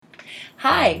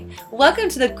Hi, welcome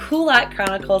to the Cool Lot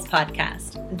Chronicles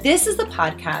podcast. This is the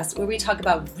podcast where we talk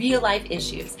about real life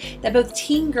issues that both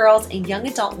teen girls and young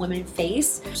adult women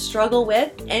face, struggle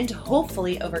with, and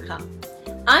hopefully overcome.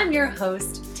 I'm your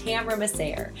host, Tamara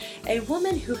Massayer, a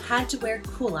woman who had to wear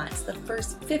culottes the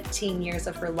first 15 years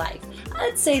of her life.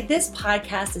 I'd say this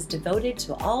podcast is devoted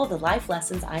to all the life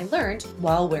lessons I learned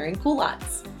while wearing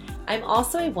culottes. I'm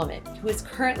also a woman who is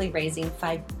currently raising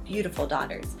 5 beautiful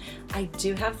daughters. I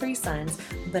do have 3 sons,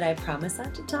 but I promise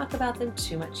not to talk about them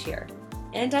too much here.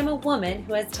 And I'm a woman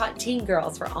who has taught teen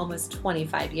girls for almost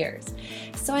 25 years.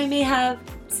 So I may have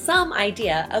some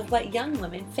idea of what young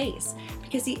women face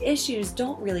because the issues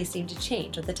don't really seem to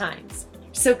change with the times.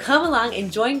 So come along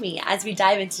and join me as we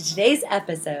dive into today's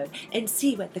episode and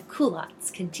see what the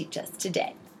culottes can teach us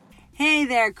today. Hey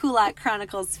there, Cool Lot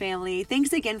Chronicles family.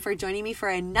 Thanks again for joining me for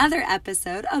another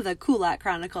episode of the Cool Lot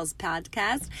Chronicles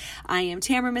podcast. I am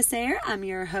Tamara Massayer. I'm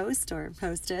your host or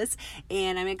hostess,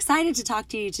 and I'm excited to talk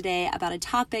to you today about a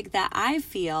topic that I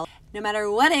feel no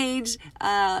matter what age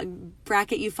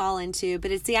bracket you fall into, but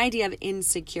it's the idea of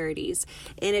insecurities.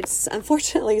 And it's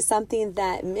unfortunately something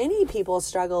that many people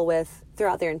struggle with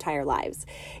throughout their entire lives.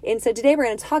 And so today we're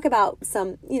going to talk about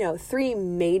some, 3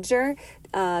 major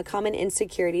common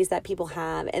insecurities that people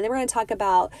have. And then we're going to talk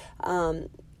about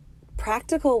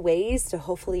practical ways to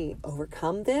hopefully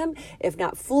overcome them. If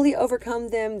not fully overcome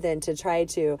them, then to try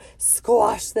to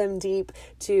squash them deep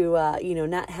to,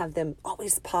 not have them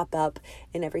always pop up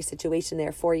in every situation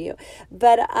there for you.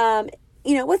 But,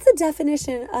 what's the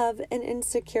definition of an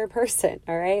insecure person,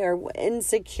 all right? Or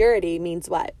insecurity means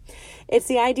what? It's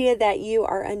the idea that you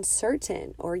are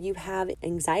uncertain or you have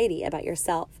anxiety about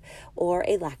yourself or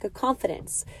a lack of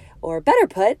confidence. Or better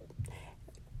put,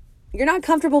 you're not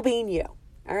comfortable being you.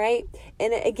 All right.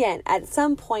 And again, at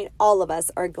some point, all of us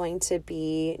are going to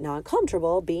be not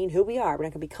comfortable being who we are. We're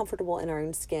not going to be comfortable in our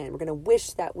own skin. We're going to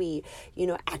wish that we,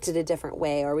 acted a different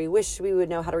way, or we wish we would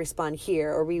know how to respond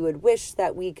here, or we would wish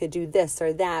that we could do this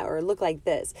or that, or look like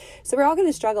this. So we're all going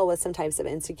to struggle with some types of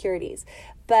insecurities.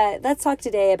 But let's talk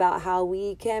today about how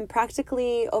we can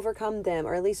practically overcome them,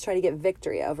 or at least try to get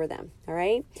victory over them. All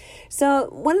right. So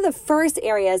one of the first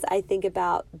areas I think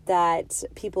about that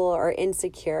people are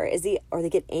insecure or they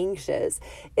get anxious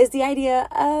is the idea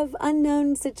of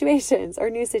unknown situations or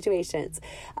new situations.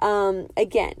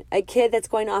 Again, a kid that's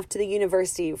going off to the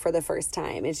university for the first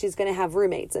time and she's going to have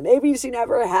roommates, and maybe she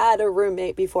never had a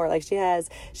roommate before. Like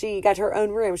she got her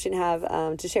own room. She didn't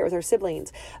have to share with her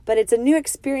siblings, but it's a new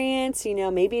experience.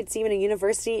 Maybe it's even a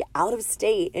university out of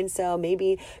state. And so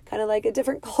maybe kind of like a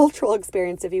different cultural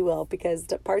experience, if you will, because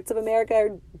parts of America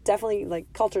are definitely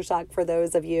like culture shock for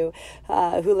those of you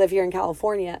who live here in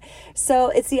California. So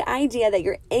it's the idea that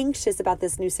you're anxious about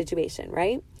this new situation,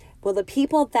 right? Well, the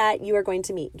people that you are going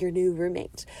to meet, your new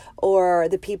roommate, or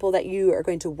the people that you are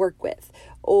going to work with,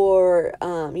 or,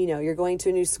 you're going to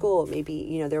a new school,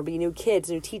 maybe, there'll be new kids,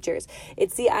 new teachers.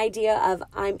 It's the idea of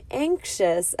I'm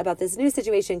anxious about this new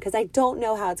situation because I don't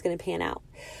know how it's going to pan out.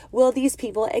 Will these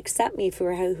people accept me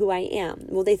for who I am?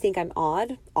 Will they think I'm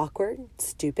odd, awkward,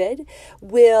 stupid?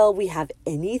 Will we have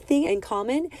anything in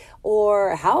common?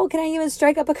 Or how can I even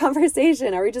strike up a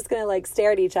conversation? Are we just going to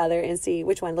stare at each other and see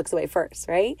which one looks away first,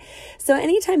 right? So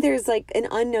anytime there's an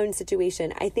unknown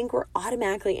situation, I think we're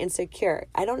automatically insecure.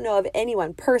 I don't know of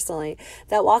anyone personally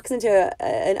that walks into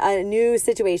a new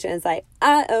situation and is like,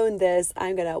 I own this.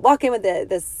 I'm going to walk in with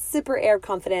this super air of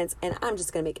confidence and I'm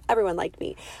just going to make everyone like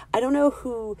me. I don't know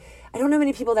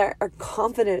many people that are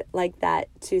confident like that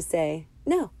to say,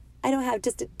 no, I don't have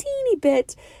just a teeny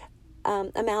bit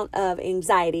amount of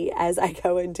anxiety as I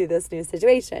go into this new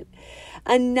situation.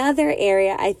 Another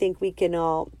area I think we can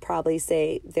all probably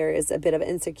say there is a bit of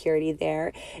insecurity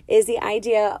there is the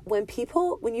idea when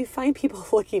you find people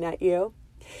looking at you,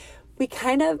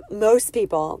 most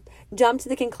people jump to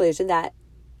the conclusion that,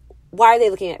 why are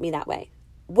they looking at me that way?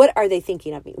 What are they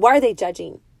thinking of me? Why are they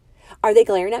judging? Are they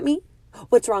glaring at me?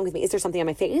 What's wrong with me? Is there something on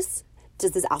my face?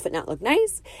 Does this outfit not look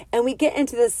nice? And we get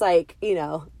into this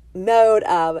mode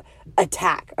of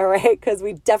attack, all right? Because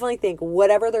we definitely think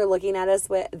whatever they're looking at us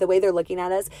with, the way they're looking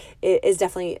at us is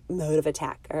definitely mode of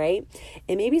attack, all right?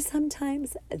 And maybe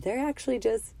sometimes they're actually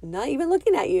just not even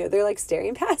looking at you. They're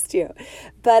staring past you.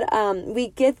 But we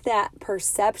get that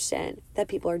perception that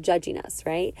people are judging us,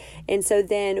 right? And so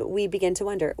then we begin to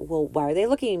wonder, well, why are they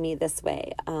looking at me this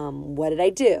way? What did I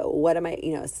do? What am I,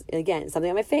 again, something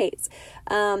on my face.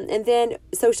 And then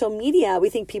social media, we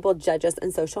think people judge us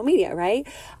on social media, right?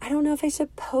 I don't know if I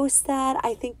should post that.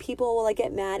 I think people will like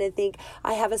get mad and think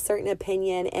I have a certain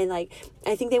opinion, and like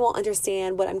I think they won't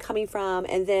understand what I'm coming from,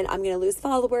 and then I'm going to lose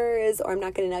followers, or I'm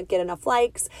not going to get enough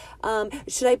likes.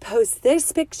 Should I post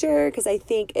this picture because I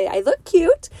think I look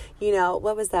cute? You know,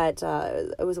 what was that?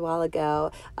 It was a while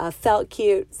ago. Felt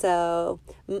cute, so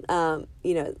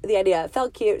you know, the idea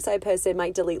felt cute, so I posted,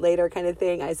 might delete later kind of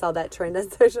thing. I saw that trend on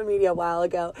social media a while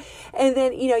ago. And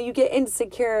then, you know, you get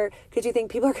insecure because you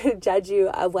think people are going to judge you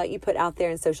of what you put out there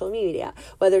in social media,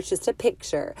 whether it's just a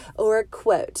picture or a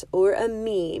quote or a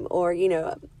meme or, you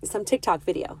know, some TikTok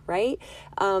video, right?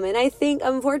 And I think,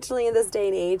 unfortunately, in this day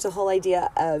and age, the whole idea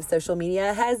of social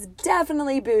media has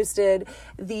definitely boosted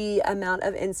the amount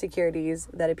of insecurities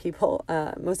that people,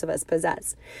 most of us,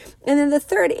 possess. And then the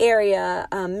third area,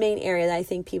 main area that I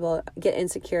think people get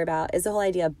insecure about is the whole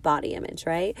idea of body image,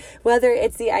 right? Whether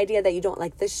it's the idea that you don't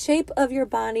like the shape of your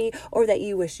body, or that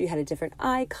you wish you had a different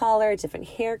eye color, different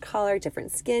hair color,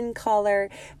 different skin color.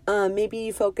 Maybe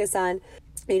you focus on,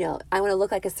 you know, I want to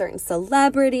look like a certain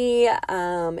celebrity.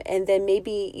 And then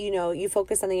maybe, you know, you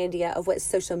focus on the idea of what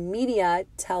social media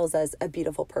tells us a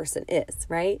beautiful person is,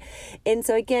 right? And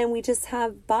so again, we just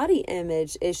have body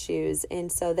image issues.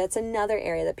 And so that's another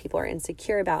area that people are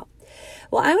insecure about.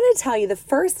 Well, I want to tell you, the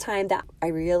first time that I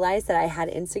realized that I had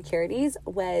insecurities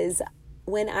was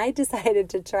when I decided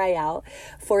to try out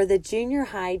for the junior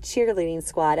high cheerleading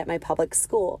squad at my public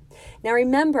school. Now,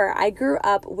 remember, I grew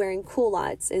up wearing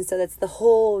culottes, and so that's the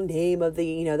whole name of the,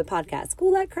 you know, the podcast,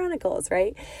 Culotte Chronicles,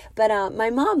 right? But my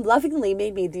mom lovingly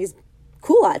made me these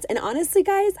culottes, and honestly,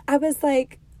 guys, I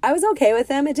was okay with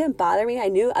them. It didn't bother me. I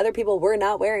knew other people were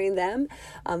not wearing them.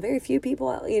 Very few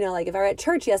people, you know, like if I were at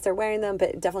church, yes, they're wearing them,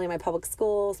 but definitely my public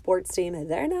school sports team,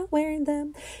 they're not wearing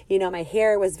them. You know, my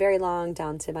hair was very long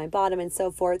down to my bottom and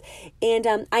so forth. And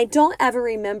I don't ever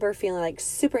remember feeling like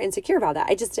super insecure about that.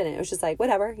 I just didn't. It was just like,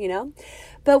 whatever, you know.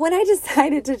 But when I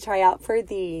decided to try out for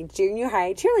the junior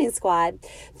high cheerleading squad,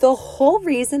 the whole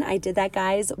reason I did that,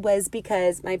 guys, was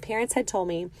because my parents had told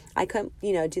me I couldn't,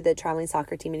 you know, do the traveling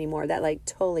soccer team anymore. That like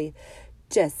totally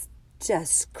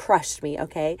just crushed me.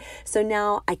 Okay. So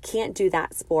now I can't do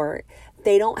that sport.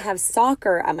 They don't have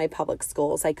soccer at my public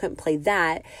school, so I couldn't play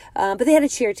that. But they had a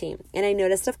cheer team. And I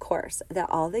noticed, of course, that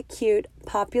all the cute,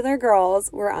 popular girls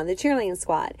were on the cheerleading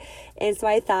squad. And so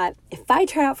I thought, if I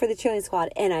try out for the cheerleading squad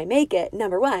and I make it,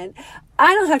 number one,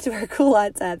 I don't have to wear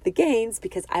culottes at the games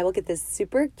because I will get this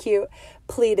super cute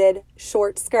pleated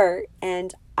short skirt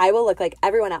and I will look like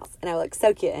everyone else and I will look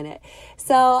so cute in it.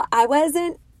 So I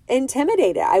wasn't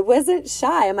intimidated. I wasn't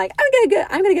shy. I'm like,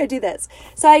 I'm gonna go do this.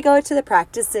 So I go to the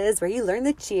practices where you learn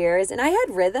the cheers, and I had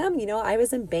rhythm. You know, I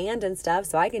was in band and stuff,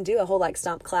 so I can do a whole like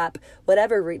stomp, clap,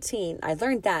 whatever routine. I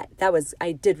learned that.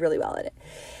 I did really well at it.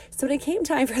 So when it came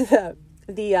time for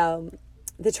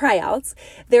the tryouts,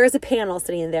 there was a panel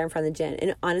sitting in there in front of the gym.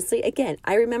 And honestly, again,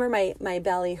 I remember my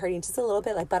belly hurting just a little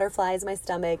bit, like butterflies in my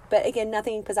stomach. But again,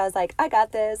 nothing, because I was like, I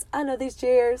got this. I know these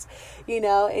cheers, you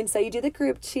know. And so you do the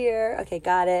group cheer. Okay,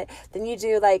 got it. Then you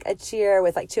do like a cheer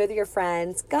with like two of your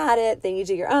friends. Got it. Then you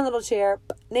do your own little cheer.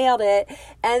 Nailed it.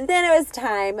 And then it was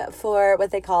time for what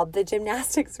they called the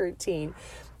gymnastics routine.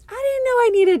 I didn't know I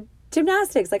needed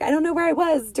gymnastics. Like, I don't know where I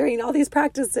was during all these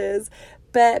practices.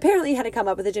 But apparently you had to come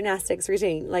up with a gymnastics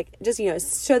routine, like just, you know,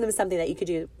 show them something that you could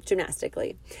do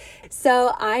gymnastically.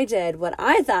 So I did what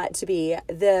I thought to be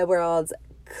the world's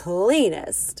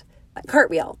cleanest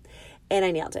cartwheel, and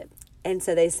I nailed it. And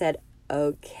so they said,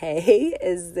 okay,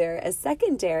 is there a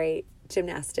secondary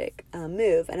gymnastic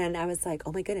move? And then I was like,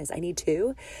 oh my goodness, I need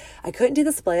two. I couldn't do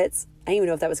the splits. I didn't even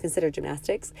know if that was considered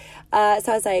gymnastics. So I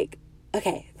was like,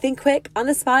 okay, think quick on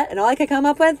the spot. And all I could come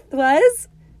up with was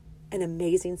an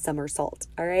amazing somersault.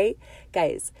 All right,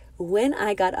 guys, when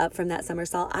I got up from that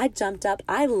somersault, I jumped up,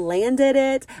 I landed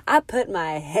it, I put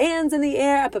my hands in the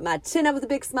air, I put my chin up with a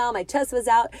big smile, my chest was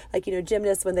out, like, you know,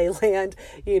 gymnasts when they land,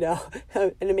 you know,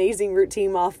 an amazing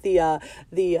routine off the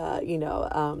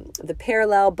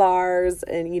parallel bars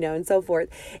and, you know, and so forth.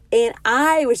 And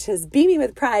I was just beaming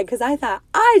with pride because I thought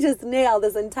I just nailed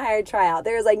this entire tryout.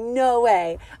 There's like no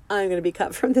way I'm going to be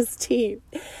cut from this team.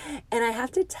 And I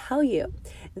have to tell you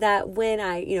that when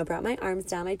I, you know, brought my arms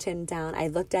down, my chin down, I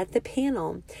looked at the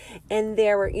panel and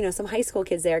there were, you know, some high school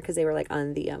kids there because they were like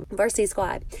on the varsity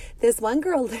squad. This one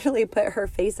girl literally put her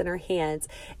face in her hands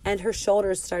and her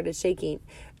shoulders started shaking.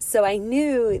 So I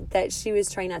knew that she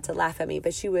was trying not to laugh at me,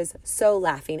 but she was so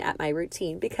laughing at my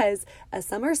routine because a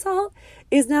somersault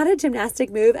is not a gymnastic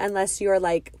move unless you're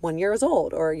like 1 year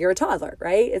old or you're a toddler,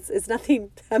 right? It's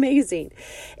nothing amazing.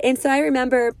 And so I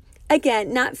remember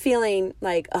again, not feeling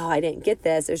like, oh, I didn't get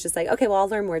this. It was just like, okay, well, I'll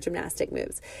learn more gymnastic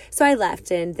moves. So I left.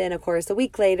 And then, of course, a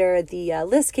week later, the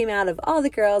list came out of all the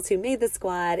girls who made the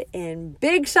squad. And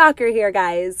big shocker here,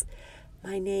 guys,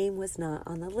 my name was not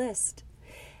on the list.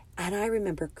 And I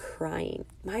remember crying.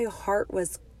 My heart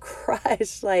was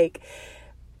crushed. Like,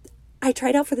 I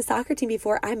tried out for the soccer team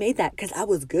before. I made that because I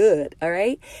was good, all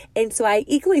right? And so I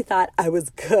equally thought I was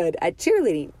good at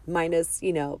cheerleading, minus,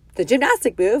 the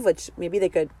gymnastic move, which maybe they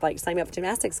could, sign me up for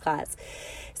gymnastics class.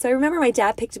 So I remember my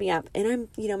dad picked me up, and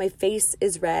my face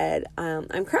is red.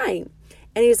 I'm crying.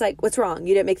 And he's like, what's wrong?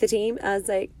 You didn't make the team? I was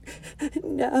like,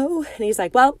 no. And he's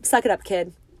like, well, suck it up,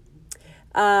 kid.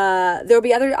 There'll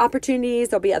be other opportunities.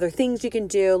 There'll be other things you can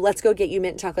do. Let's go get you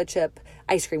mint chocolate chip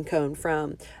ice cream cone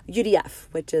from UDF,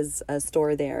 which is a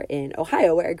store there in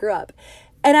Ohio where I grew up.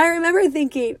 And I remember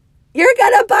thinking, you're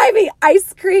going to buy me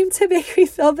ice cream to make me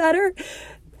feel better?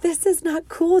 This is not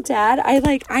cool, Dad.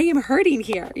 I am hurting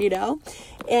here,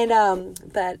 And,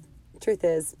 but truth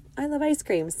is, I love ice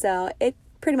cream. So it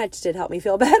pretty much did help me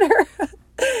feel better.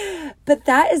 But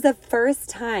that is the first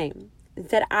time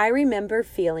that I remember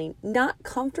feeling not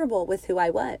comfortable with who I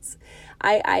was.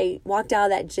 I walked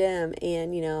out of that gym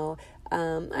and,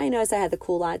 I noticed I had the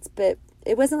cool lots, but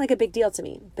it wasn't like a big deal to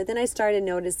me. But then I started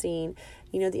noticing,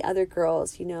 the other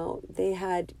girls, they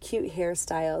had cute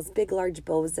hairstyles, big, large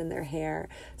bows in their hair.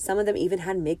 Some of them even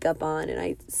had makeup on. And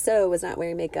I so was not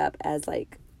wearing makeup as an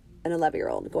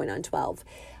 11-year-old going on 12.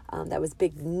 That was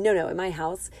big no in my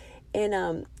house.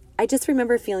 And I just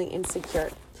remember feeling insecure.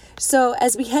 So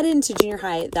as we head into junior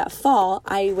high that fall,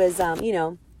 I was,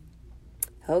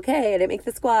 okay, I didn't make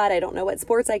the squad. I don't know what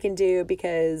sports I can do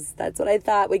because that's what I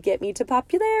thought would get me to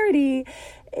popularity.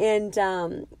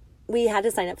 And we had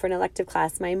to sign up for an elective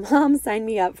class. My mom signed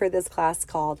me up for this class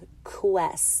called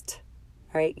Quest.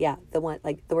 Right? Yeah, the one,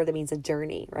 the word that means a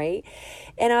journey, right?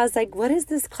 And I was like, what is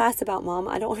this class about, Mom?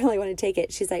 I don't really want to take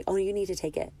it. She's like, oh, you need to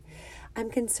take it. I'm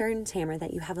concerned, Tamara,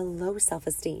 that you have a low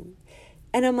self-esteem.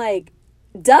 And I'm like,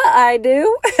 duh, I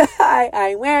do.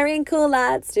 I'm wearing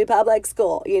culottes to public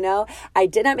school, I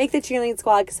did not make the cheerleading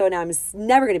squad, so now I'm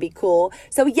never going to be cool.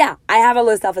 So yeah, I have a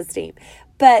low self-esteem.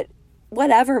 But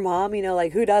whatever, Mom,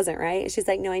 who doesn't, right? She's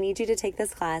like, no, I need you to take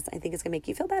this class. I think it's going to make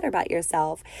you feel better about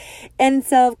yourself. And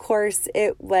so, of course,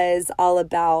 it was all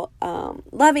about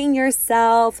loving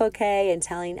yourself, okay, and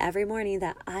telling every morning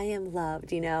that I am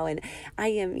loved, and I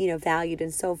am, valued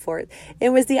and so forth.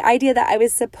 It was the idea that I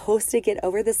was supposed to get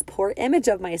over this poor image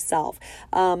of myself,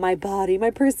 my body, my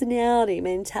personality,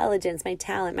 my intelligence, my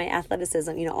talent, my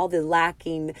athleticism, all the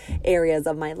lacking areas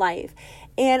of my life.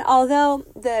 And although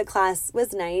the class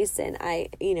was nice and I,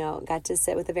 got to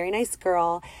sit with a very nice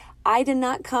girl, I did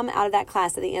not come out of that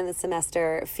class at the end of the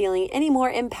semester feeling any more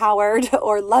empowered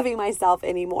or loving myself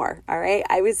anymore. All right.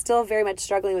 I was still very much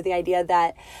struggling with the idea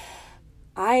that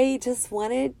I just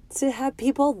wanted to have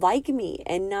people like me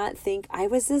and not think I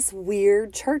was this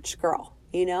weird church girl,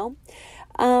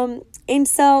 And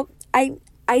so I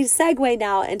segue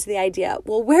now into the idea,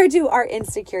 well, where do our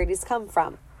insecurities come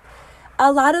from?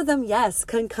 A lot of them, yes,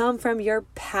 can come from your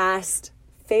past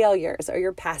failures or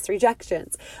your past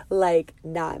rejections, like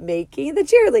not making the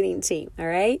cheerleading team, all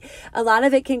right? A lot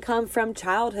of it can come from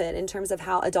childhood in terms of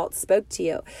how adults spoke to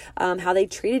you, how they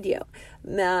treated you.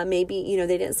 Maybe,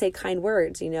 they didn't say kind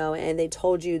words, and they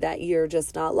told you that you're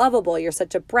just not lovable. You're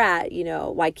such a brat,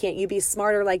 why can't you be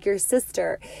smarter like your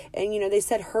sister? And, they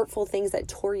said hurtful things that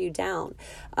tore you down.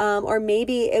 Or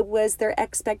maybe it was their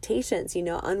expectations,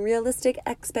 unrealistic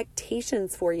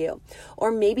expectations for you.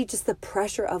 Or maybe just the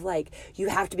pressure of you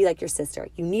have to be like your sister.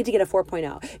 You need to get a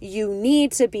 4.0. You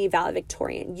need to be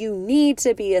valedictorian. You need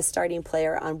to be a starting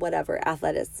player on whatever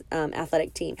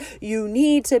athletic team. You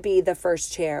need to be the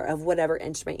first chair of whatever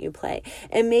instrument you play.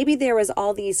 And maybe there was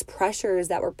all these pressures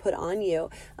that were put on you,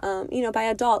 by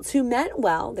adults who meant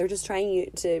well. They're just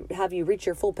trying to have you reach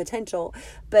your full potential.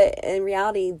 But in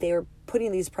reality, they were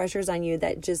putting these pressures on you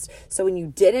that so when you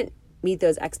didn't meet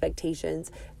those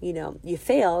expectations, you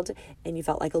failed and you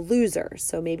felt like a loser.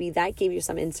 So maybe that gave you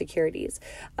some insecurities.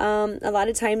 A lot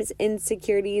of times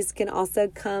insecurities can also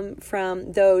come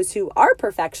from those who are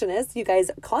perfectionists. You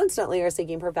guys constantly are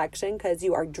seeking perfection because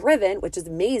you are driven, which is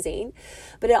amazing.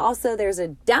 But there's a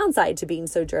downside to being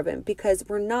so driven because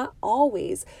we're not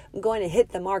always going to hit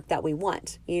the mark that we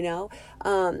want.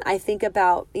 I think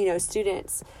about,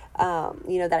 students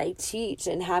that I teach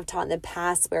and have taught in the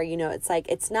past where,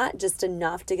 it's not just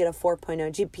enough to get a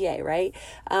 4.0 GPA, right?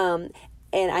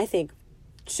 And I think,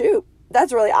 shoot,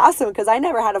 that's really awesome because I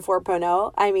never had a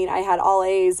 4.0. I mean, I had all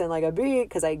A's and like a B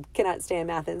because I cannot stand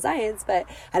math and science, but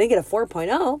I didn't get a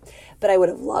 4.0, but I would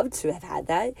have loved to have had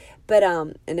that. But,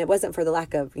 and it wasn't for the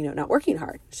lack of, not working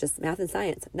hard. It's just math and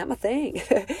science, not my thing.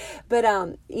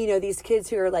 But, these kids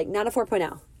who are like, not a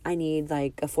 4.0, I need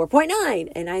like a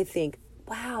 4.9. And I think,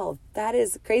 wow, that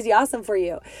is crazy awesome for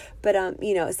you. But,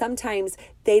 sometimes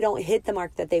they don't hit the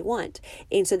mark that they want.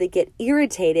 And so they get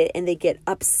irritated and they get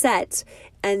upset,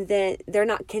 and then they're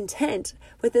not content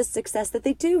with the success that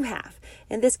they do have.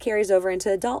 And this carries over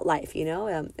into adult life,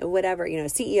 whatever,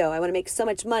 CEO, I want to make so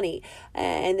much money.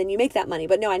 And then you make that money,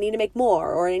 but no, I need to make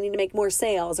more, or I need to make more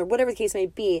sales, or whatever the case may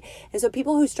be. And so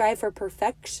people who strive for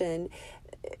perfection,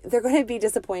 they're going to be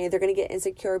disappointed. They're going to get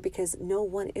insecure because no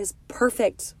one is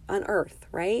perfect on earth,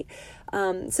 right?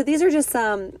 So these are just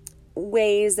some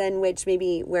ways in which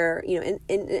maybe where,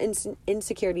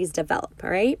 insecurities develop,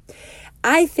 all right?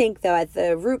 I think, though, at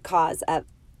the root cause of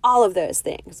all of those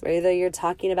things, whether you're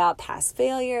talking about past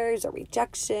failures or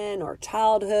rejection or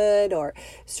childhood or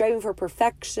striving for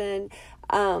perfection,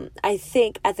 I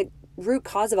think at the root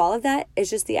cause of all of that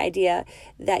is just the idea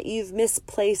that you've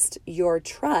misplaced your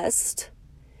trust.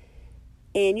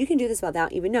 And you can do this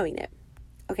without even knowing it.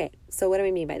 Okay, so what do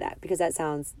I mean by that? Because that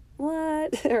sounds,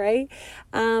 what, right?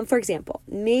 For example,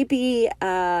 maybe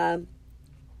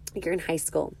you're in high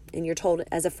school and you're told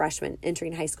as a freshman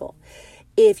entering high school,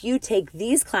 if you take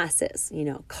these classes,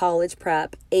 college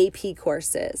prep, AP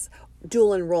courses,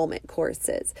 dual enrollment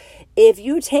courses, if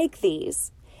you take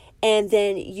these and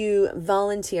then you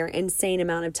volunteer an insane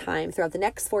amount of time throughout the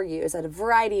next 4 years at a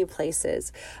variety of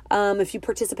places, if you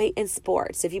participate in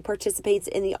sports, if you participate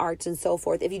in the arts and so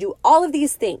forth, if you do all of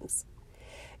these things,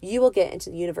 you will get into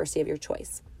the university of your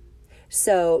choice.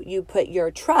 So you put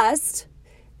your trust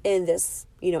in this,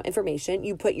 information.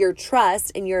 You put your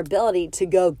trust in your ability to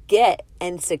go get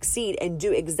and succeed and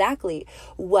do exactly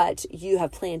what you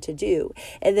have planned to do.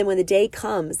 And then when the day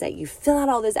comes that you fill out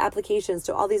all those applications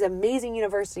to all these amazing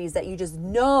universities that you just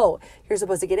know you're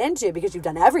supposed to get into because you've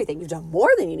done everything, you've done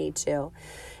more than you need to,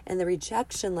 and the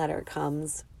rejection letter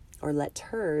comes, or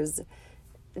letters,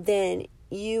 then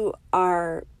you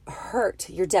are hurt,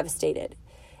 you're devastated.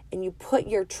 And you put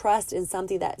your trust in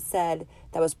something that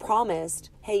was promised,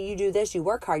 hey, you do this, you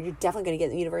work hard, you're definitely going to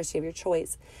get the university of your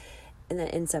choice. And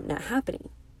that ends up not happening.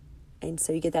 And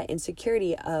so you get that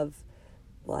insecurity of,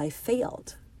 well, I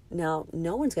failed. Now,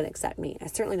 no one's going to accept me. I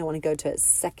certainly don't want to go to a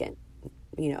second,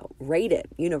 rated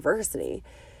university.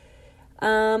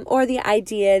 Or the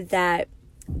idea that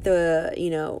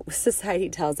society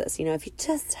tells us, if you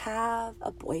just have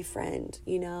a boyfriend,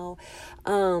 you'll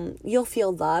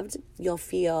feel loved, you'll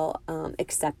feel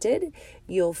accepted,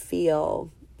 you'll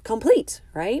feel complete,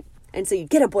 right? And so you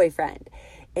get a boyfriend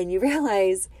and you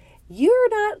realize you're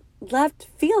not left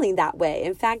feeling that way.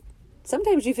 In fact,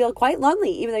 sometimes you feel quite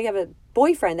lonely, even though you have a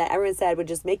boyfriend that everyone said would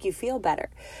just make you feel better.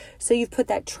 So you've put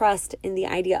that trust in the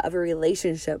idea of a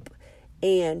relationship,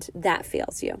 and that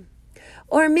fails you.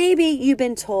 Or maybe you've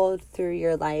been told through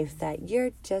your life that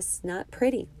you're just not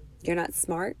pretty. You're not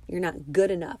smart. You're not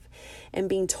good enough. And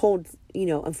being told,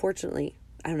 unfortunately,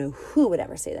 I don't know who would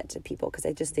ever say that to people, because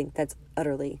I just think that's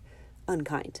utterly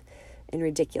unkind and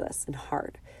ridiculous and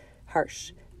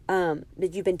harsh.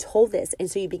 But you've been told this,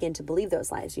 and so you begin to believe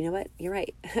those lies. You know what? You're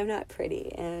right. I'm not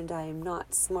pretty, and I'm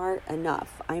not smart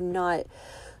enough. I'm not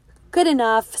good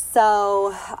enough,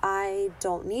 so I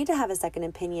don't need to have a second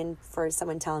opinion for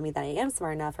someone telling me that I am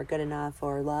smart enough or good enough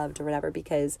or loved or whatever,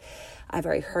 because I've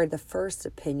already heard the first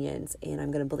opinions and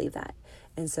I'm going to believe that.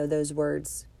 And so those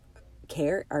words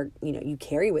you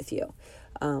carry with you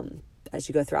as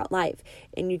you go throughout life,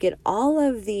 and you get all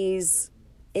of these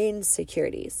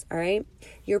insecurities, all right?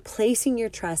 You're placing your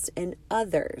trust in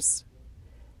others,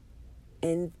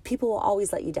 and people will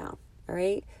always let you down, all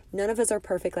right? None of us are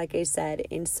perfect, like I said,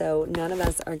 and so none of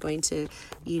us are going to,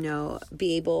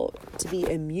 be able to be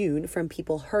immune from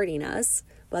people hurting us,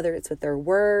 whether it's with their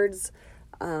words,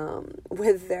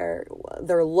 with their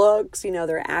looks,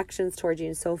 their actions towards you,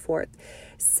 and so forth.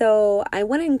 So I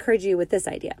want to encourage you with this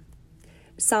idea.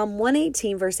 Psalm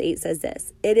 118 verse 8 says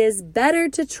this: "It is better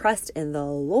to trust in the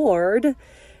Lord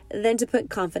than to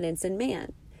put confidence in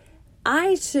man."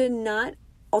 I should not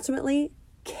ultimately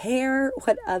care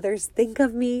what others think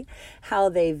of me, how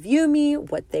they view me,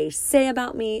 what they say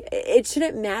about me. It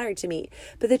shouldn't matter to me.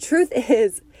 But the truth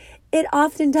is, it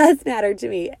often does matter to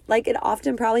me. Like it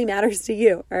often probably matters to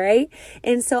you. All right.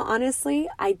 And so honestly,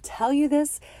 I tell you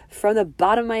this from the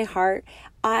bottom of my heart.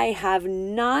 I have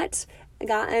not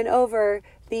gotten over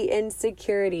the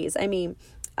insecurities. I mean,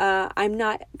 I'm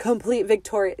not completely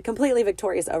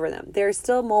victorious over them. There are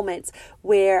still moments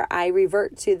where I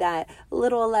revert to that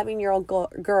little 11-year-old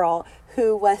girl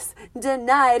who was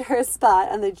denied her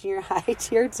spot on the junior high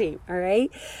cheer team. All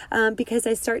right. Because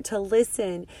I start to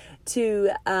listen to,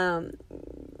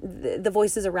 the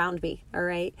voices around me, all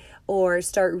right, or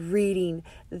start reading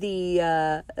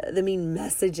the mean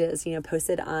messages,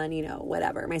 posted on,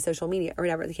 whatever, my social media or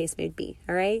whatever the case may be,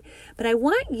 all right? But I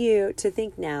want you to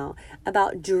think now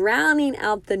about drowning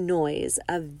out the noise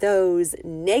of those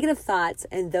negative thoughts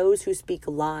and those who speak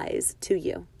lies to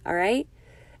you, all right?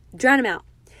 Drown them out.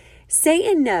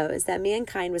 Satan knows that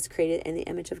mankind was created in the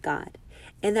image of God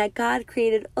and that God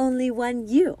created only one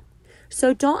you.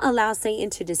 So don't allow Satan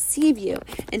to deceive you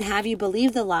and have you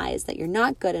believe the lies that you're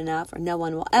not good enough or no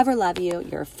one will ever love you.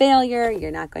 You're a failure.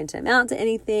 You're not going to amount to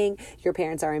anything. Your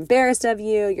parents are embarrassed of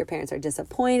you. Your parents are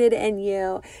disappointed in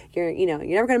you. You're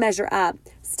never going to measure up.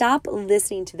 Stop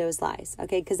listening to those lies,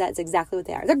 okay? Because that's exactly what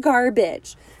they are. They're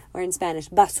garbage, or in Spanish,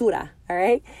 basura, all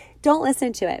right? Don't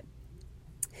listen to it.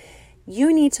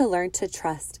 You need to learn to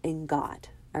trust in God,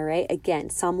 all right? Again,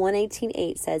 Psalm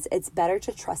 118:8 says, it's better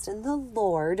to trust in the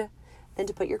Lord than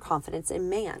to put your confidence in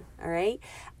man, all right?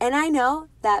 And I know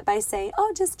that by saying,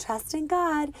 just trust in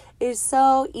God is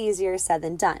so easier said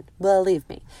than done. Believe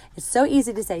me, it's so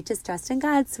easy to say, just trust in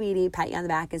God, sweetie, pat you on the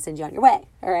back and send you on your way,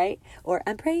 all right? Or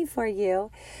I'm praying for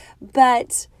you.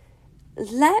 But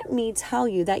let me tell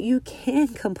you that you can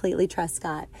completely trust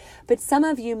God. But some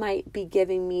of you might be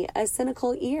giving me a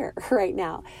cynical ear right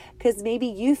now because maybe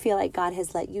you feel like God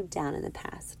has let you down in the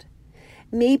past.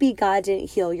 Maybe God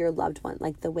didn't heal your loved one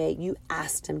like the way you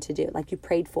asked him to do, like you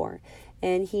prayed for,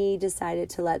 and he decided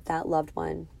to let that loved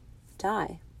one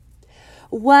die.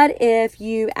 What if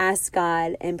you asked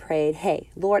God and prayed, hey,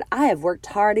 Lord, I have worked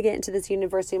hard to get into this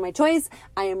university of my choice.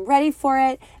 I am ready for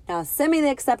it. Now send me the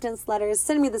acceptance letters,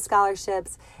 send me the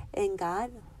scholarships. And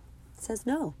God says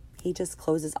no. He just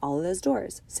closes all of those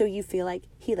doors. So you feel like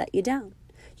he let you down.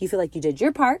 You feel like you did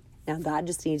your part. Now God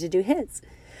just needs to do his.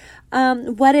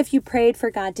 What if you prayed for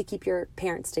God to keep your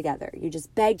parents together? You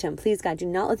just begged him, please God, do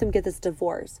not let them get this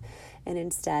divorce. And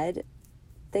instead,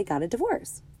 they got a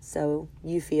divorce. So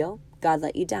you feel God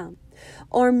let you down.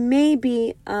 Or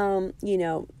maybe,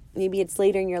 maybe it's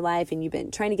later in your life and you've been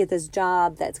trying to get this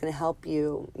job that's going to help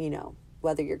you,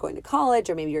 whether you're going to college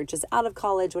or maybe you're just out of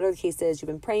college, whatever the case is, you've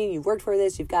been praying, you've worked for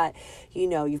this, you've got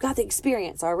the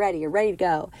experience already, you're ready to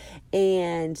go,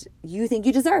 and you think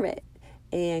you deserve it.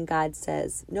 And God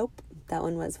says, nope, that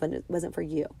one wasn't for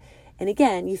you. And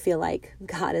again, you feel like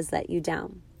God has let you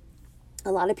down.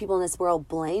 A lot of people in this world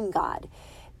blame God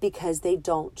because they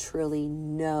don't truly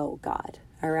know God.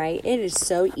 All right. It is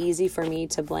so easy for me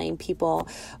to blame people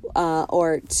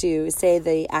or to say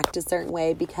they act a certain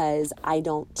way because I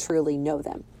don't truly know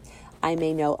them. I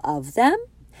may know of them.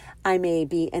 I may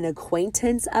be an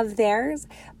acquaintance of theirs,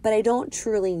 but I don't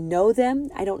truly know them.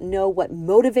 I don't know what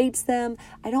motivates them.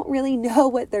 I don't really know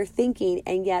what they're thinking.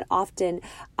 And yet often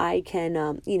I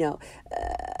can,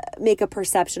 make a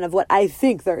perception of what I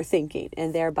think they're thinking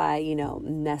and thereby,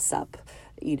 mess up,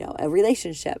 a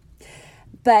relationship.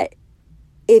 But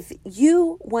if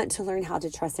you want to learn how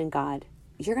to trust in God,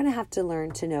 you're going to have to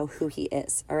learn to know who he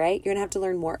is, all right? You're going to have to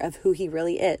learn more of who he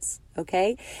really is,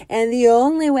 okay? And the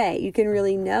only way you can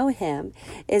really know him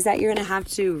is that you're going to have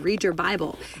to read your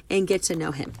Bible and get to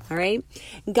know him, all right?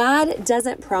 God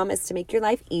doesn't promise to make your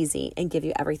life easy and give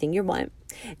you everything you want.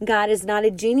 God is not a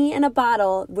genie in a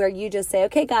bottle where you just say,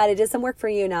 okay, God, I did some work for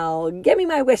you. Now give me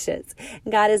my wishes.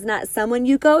 God is not someone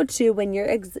you go to when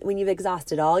you've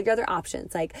exhausted all your other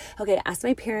options. Like, okay, I asked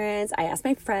my parents, I asked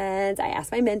my friends, I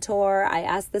asked my mentor, I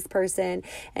asked this person,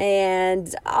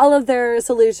 and all of their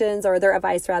solutions or their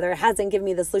advice rather hasn't given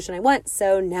me the solution I want.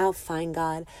 So now fine,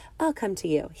 God, I'll come to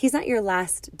you. He's not your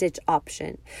last ditch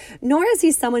option, nor is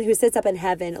he someone who sits up in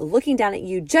heaven looking down at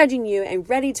you, judging you, and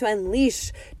ready to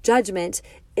unleash judgment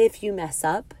if you mess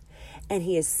up. And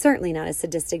he is certainly not a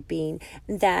sadistic being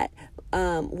that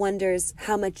wonders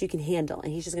how much you can handle,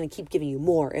 and he's just going to keep giving you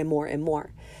more and more and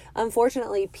more.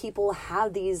 Unfortunately, people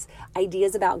have these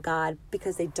ideas about God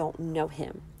because they don't know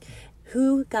him.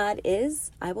 Who God is,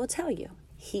 I will tell you.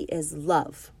 He is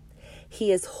love.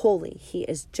 He is holy. He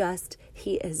is just.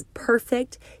 He is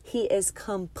perfect. He is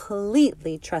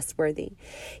completely trustworthy.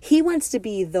 He wants to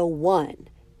be the one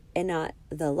and not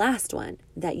the last one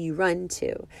that you run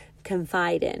to,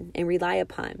 confide in, and rely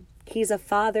upon. He's a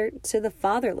father to the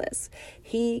fatherless.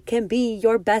 He can be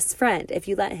your best friend if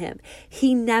you let him.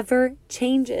 He never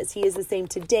changes. He is the same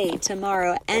today,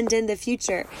 tomorrow, and in the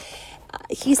future.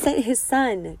 He sent his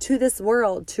son to this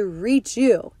world to reach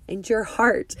you and your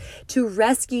heart, to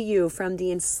rescue you from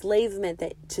the enslavement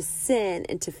to sin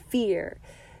and to fear,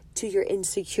 to your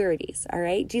insecurities. All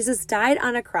right. Jesus died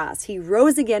on a cross. He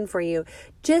rose again for you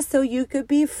just so you could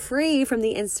be free from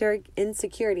the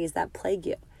insecurities that plague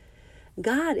you.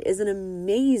 God is an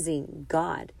amazing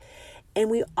God. And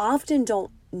we often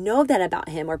don't know that about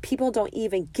him, or people don't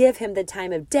even give him the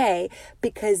time of day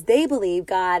because they believe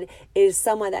God is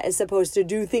someone that is supposed to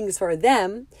do things for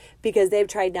them because they've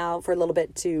tried now for a little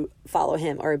bit to follow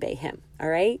him or obey him. All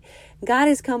right. God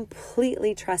is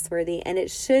completely trustworthy, and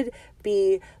it should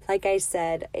be, like I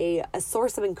said, a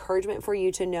source of encouragement for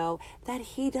you to know that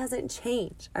he doesn't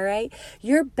change. All right.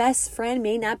 Your best friend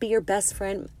may not be your best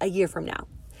friend a year from now.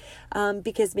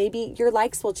 Because maybe your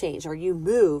likes will change, or you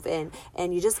move and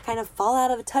you just kind of fall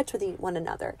out of touch with one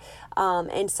another.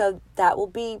 And so that will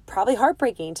be probably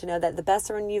heartbreaking to know that the best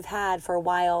friend you've had for a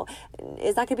while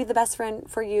is not going to be the best friend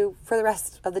for you for the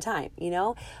rest of the time.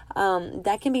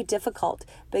 That can be difficult,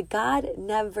 but God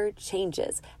never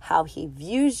changes how he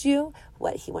views you,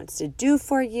 what he wants to do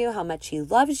for you, how much he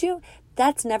loves you.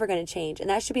 That's never going to change. And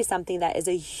that should be something that is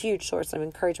a huge source of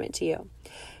encouragement to you.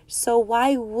 So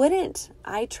why wouldn't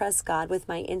I trust God with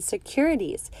my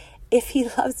insecurities if he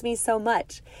loves me so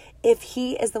much? If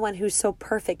he is the one who's so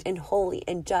perfect and holy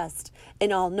and just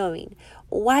and all-knowing,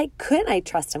 why couldn't I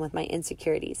trust him with my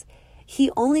insecurities?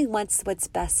 He only wants what's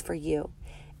best for you,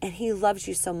 and he loves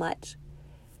you so much.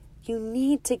 You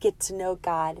need to get to know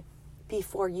God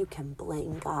before you can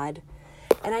blame God.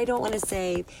 And I don't want to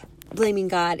say blaming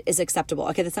God is acceptable.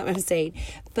 Okay, that's not what I'm saying.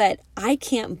 But I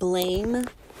can't blame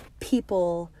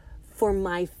people for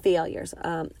my failures.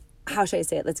 How should I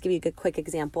say it? Let's give you a good quick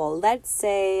example. Let's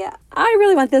say I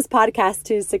really want this podcast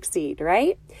to succeed,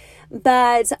 right?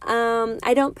 But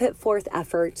I don't put forth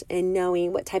effort in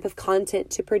knowing what type of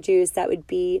content to produce that would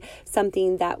be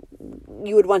something that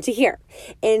you would want to hear.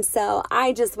 And so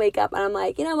I just wake up and I'm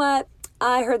like, you know what?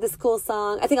 I heard this cool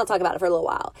song. I think I'll talk about it for a little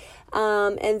while.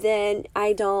 And then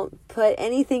I don't put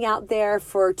anything out there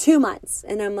for 2 months.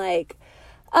 And I'm like,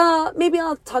 maybe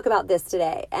I'll talk about this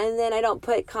today. And then I don't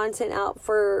put content out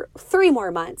for 3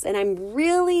 more months. And I'm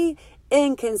really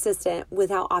inconsistent with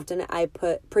how often I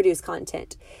produce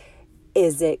content.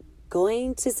 Is it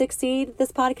going to succeed,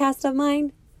 this podcast of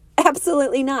mine?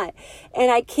 Absolutely not. And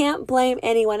I can't blame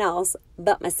anyone else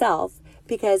but myself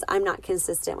because I'm not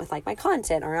consistent with my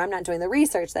content, or I'm not doing the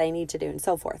research that I need to do and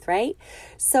so forth, right?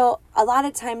 So a lot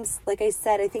of times, like I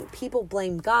said, I think people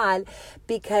blame God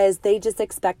because they just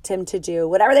expect him to do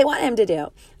whatever they want him to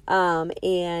do.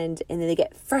 And then they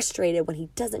get frustrated when he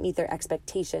doesn't meet their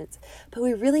expectations. But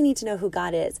we really need to know who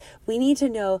God is. We need to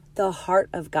know the heart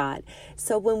of God.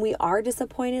 So when we are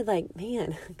disappointed,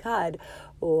 man, God,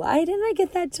 why didn't I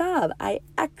get that job? I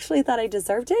actually thought I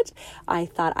deserved it. I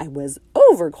thought I was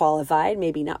overqualified,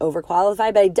 maybe not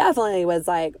overqualified, but I definitely was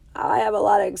I have a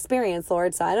lot of experience,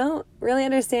 Lord, so I don't really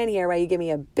understand here why you give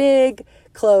me a big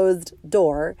closed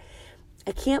door.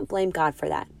 I can't blame God for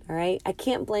that, all right? I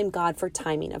can't blame God for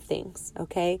timing of things,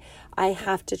 okay? I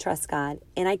have to trust God,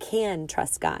 and I can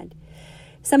trust God.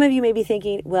 Some of you may be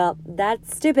thinking, well,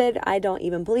 that's stupid. I don't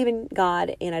even believe in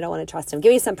God, and I don't want to trust him.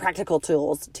 Give me some practical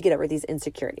tools to get over these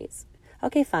insecurities.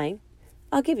 Okay, fine.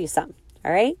 I'll give you some,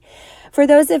 all right? For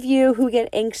those of you who get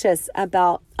anxious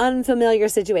about unfamiliar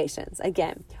situations,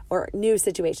 again, or new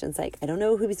situations, I don't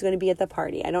know who's going to be at the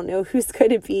party. I don't know who's going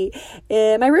to be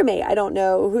my roommate. I don't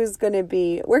know who's going to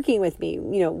be working with me,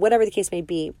 whatever the case may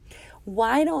be.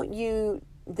 Why don't you,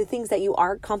 the things that you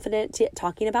are confident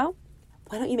talking about,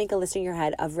 why don't you make a list in your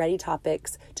head of ready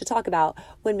topics to talk about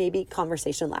when maybe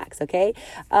conversation lacks, okay?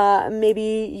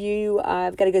 Maybe you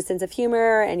have got a good sense of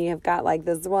humor and you have got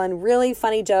this one really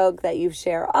funny joke that you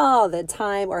share all the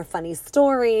time, or a funny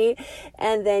story,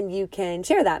 and then you can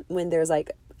share that when there's a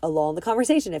lull in the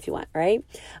conversation if you want, right?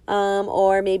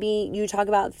 Or maybe you talk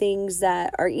about things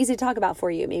that are easy to talk about for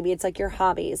you. Maybe it's your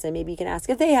hobbies, and maybe you can ask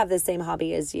if they have the same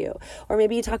hobby as you. Or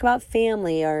maybe you talk about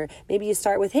family, or maybe you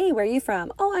start with, hey, where are you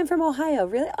from? Oh, I'm from Ohio.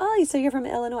 Really? Oh, so you're from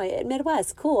Illinois,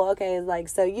 Midwest. Cool. Okay.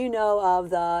 So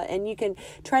and you can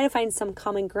try to find some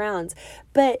common grounds,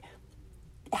 but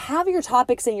have your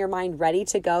topics in your mind ready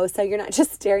to go, so you're not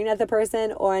just staring at the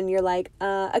person and you're like,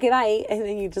 okay, bye, and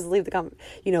then you just leave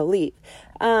leave.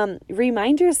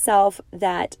 Remind yourself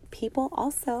that people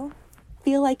also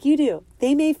feel like you do.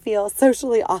 They may feel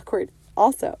socially awkward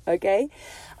also, okay?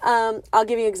 I'll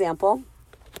give you an example.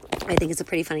 I think it's a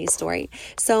pretty funny story.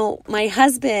 So my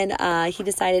husband, he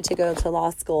decided to go to law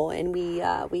school, and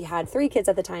we had 3 kids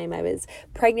at the time. I was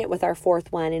pregnant with our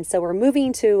 4th one, and so we're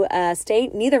moving to a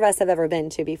state neither of us have ever been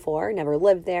to before, never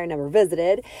lived there, never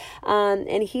visited,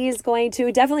 and he's going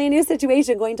to definitely a new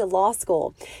situation, going to law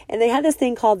school. And they had this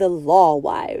thing called the Law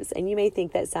Wives, and you may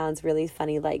think that sounds really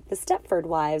funny, like the Stepford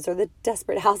Wives or the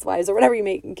Desperate Housewives or whatever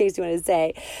in case you want to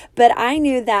say. But I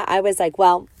knew that I was like,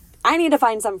 well, I need to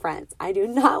find some friends. I do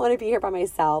not want to be here by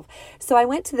myself. So I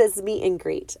went to this meet and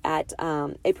greet at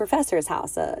a professor's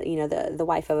house, the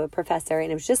wife of a professor,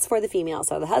 and it was just for the females.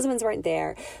 So the husbands weren't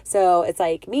there. So it's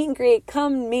like meet and greet,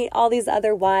 come meet all these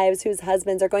other wives whose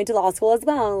husbands are going to law school as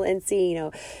well and see,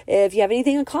 if you have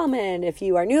anything in common, if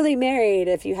you are newly married,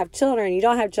 if you have children, you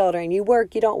don't have children, you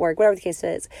work, you don't work, whatever the case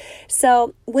is.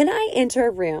 So when I enter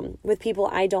a room with people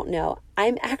I don't know,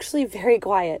 I'm actually very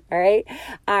quiet, all right?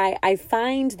 I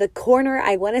find the corner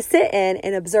I want to sit in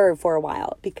and observe for a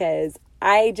while because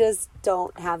I just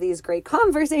don't have these great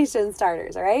conversation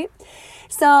starters, all right?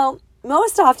 So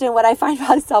most often what I find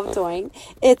myself doing,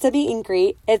 it's a meet and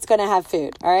greet, it's going to have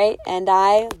food, all right? And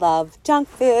I love junk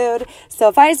food. So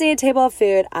if I see a table of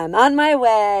food, I'm on my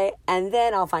way, and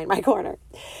then I'll find my corner.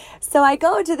 So I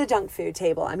go to the junk food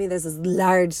table. I mean, there's this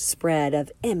large spread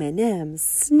of M&Ms,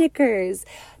 Snickers,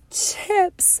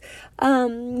 chips,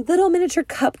 little miniature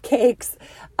cupcakes,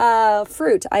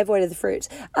 fruit. I avoided the fruit.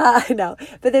 No,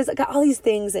 but there's got all these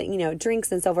things that,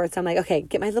 drinks and so forth. So I'm like, okay,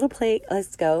 get my little plate.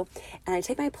 Let's go. And I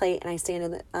take my plate and I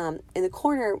stand in the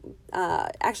corner,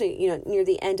 actually, near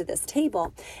the end of this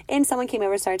table. And someone came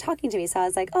over and started talking to me. So I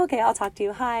was like, okay, I'll talk to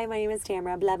you. Hi, my name is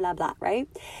Tamara, blah, blah, blah. Right.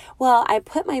 Well, I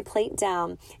put my plate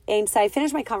down and so I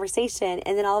finished my conversation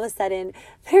and then all of a sudden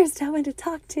there's no one to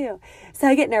talk to. So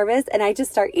I get nervous and I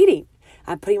just start eating.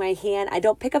 I'm putting my hand, I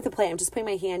don't pick up the plate. I'm just putting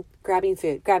my hand, grabbing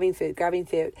food.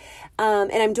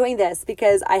 And I'm doing this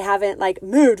because I haven't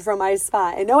moved from my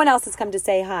spot and no one else has come to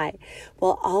say hi.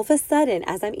 Well, all of a sudden,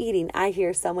 as I'm eating, I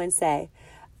hear someone say,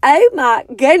 oh my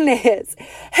goodness,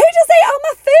 who just ate all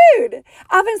my food?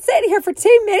 I've been sitting here for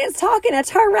 2 minutes talking. I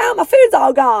turn around, my food's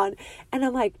all gone. And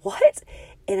I'm like, what?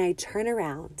 And I turn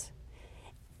around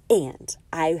and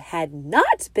I had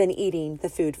not been eating the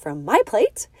food from my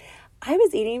plate. I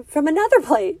was eating from another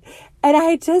plate and I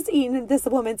had just eaten this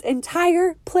woman's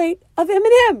entire plate of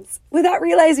M&Ms without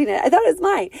realizing it. I thought it was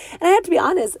mine. And I have to be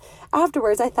honest,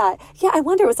 afterwards I thought, I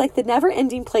wonder, it was like the never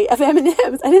ending plate of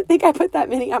M&Ms. I didn't think I put that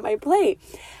many on my plate.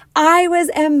 I was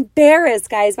embarrassed,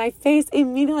 guys. My face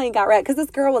immediately got red because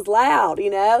this girl was loud,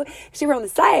 She from the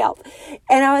South.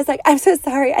 And I was like, I'm so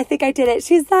sorry. I think I did it.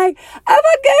 She's like, oh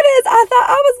my goodness. I thought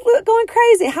I was going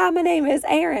crazy. Hi, my name is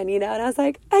Erin, And I was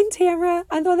like, I'm Tamara.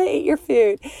 I'm the one that ate your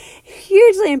food.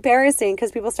 Hugely embarrassing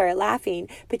because people started laughing.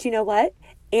 But you know what?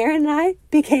 Erin and I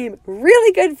became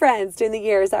really good friends during the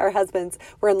years that our husbands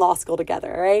were in law school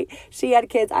together, right? She had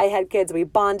kids. I had kids. We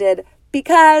bonded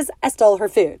because I stole her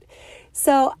food.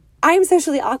 So I'm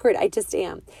socially awkward. I just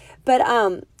am. But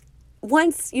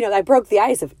once, I broke the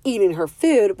ice of eating her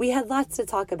food, we had lots to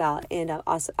talk about. And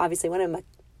also, obviously, one of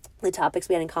the topics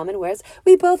we had in common was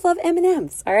we both love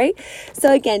M&Ms. All right.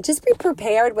 So again, just be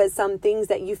prepared with some things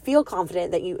that you feel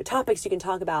confident topics you can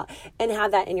talk about and have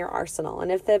that in your arsenal.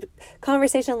 And if the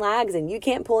conversation lags and you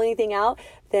can't pull anything out,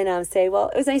 then say, well,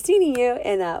 it was nice meeting you,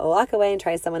 and walk away and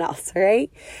try someone else. All right.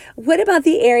 What about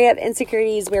the area of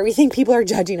insecurities where we think people are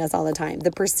judging us all the time?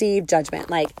 The perceived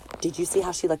judgment. Like, did you see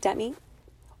how she looked at me?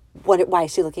 Why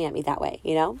is she looking at me that way?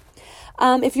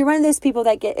 If you're one of those people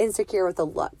that get insecure with a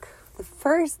look, the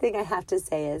first thing I have to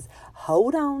say is,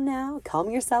 hold on now, calm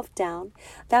yourself down.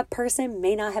 That person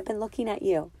may not have been looking at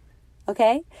you.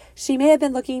 Okay? She may have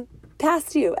been looking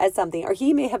past you at something, or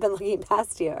he may have been looking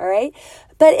past you. All right?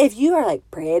 But if you are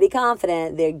pretty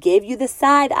confident, they give you the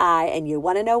side eye and you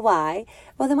want to know why,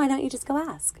 well, then why don't you just go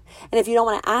ask? And if you don't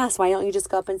want to ask, why don't you just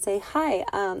go up and say, hi,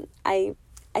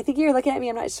 I think you're looking at me.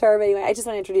 I'm not sure. But anyway, I just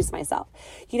want to introduce myself.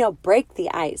 Break the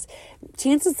ice.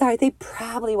 Chances are they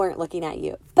probably weren't looking at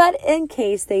you. But in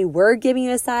case they were giving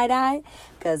you a side eye,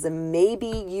 because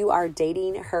maybe you are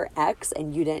dating her ex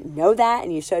and you didn't know that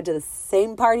and you showed to the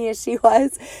same party as she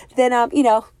was, then,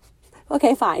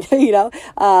 okay, fine.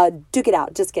 Duke it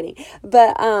out. Just kidding.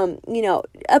 But,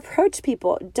 approach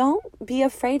people. Don't be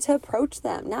afraid to approach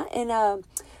them. Not in a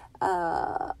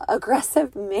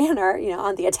aggressive manner,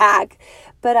 on the attack,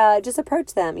 but just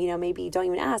approach them. Maybe don't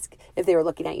even ask if they were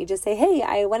looking at you. Just say, hey,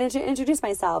 I wanted to introduce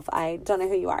myself. I don't know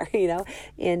who you are,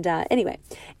 and anyway.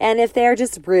 And if they're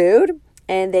just rude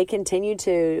and they continue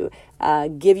to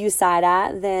give you side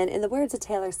eye, then in the words of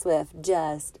Taylor Swift,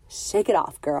 just shake it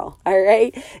off, girl. All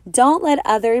right. Don't let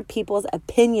other people's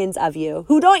opinions of you,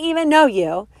 who don't even know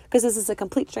you, because this is a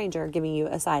complete stranger giving you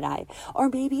a side eye, or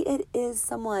maybe it is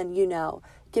someone you know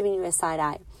giving you a side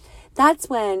eye. That's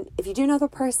when, if you do know the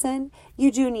person,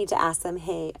 you do need to ask them,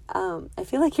 hey, I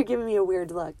feel like you're giving me a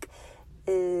weird look.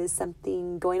 Is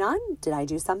something going on? Did I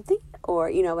do something?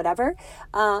 Or, whatever.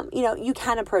 You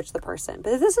can approach the person.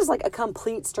 But if this is like a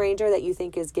complete stranger that you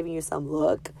think is giving you some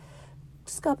look,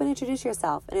 just go up and introduce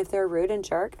yourself. And if they're rude and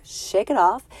jerk, shake it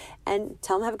off and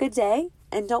tell them have a good day.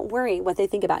 And don't worry what they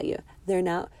think about you. They're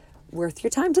not worth your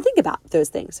time to think about those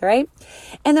things, right?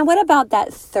 And then what about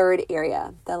that third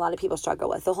area that a lot of people struggle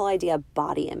with, the whole idea of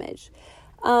body image?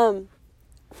 I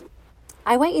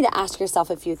want you to ask yourself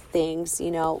a few things,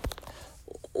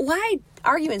 why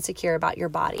are you insecure about your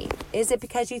body? Is it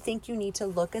because you think you need to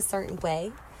look a certain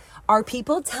way? Are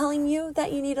people telling you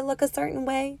that you need to look a certain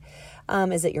way?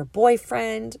 Is it your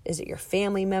boyfriend? Is it your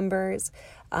family members?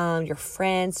 Your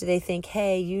friends? Do they think,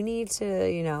 hey, you need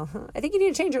to, I think you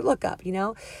need to change your look up,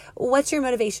 What's your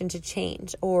motivation to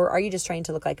change? Or are you just trying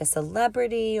to look like a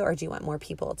celebrity? Or do you want more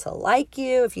people to like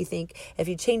you? If you think if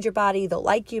you change your body, they'll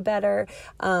like you better.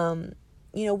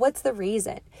 What's the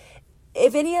reason?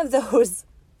 If any of those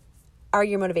are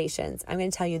your motivations, I'm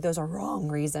going to tell you those are wrong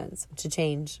reasons to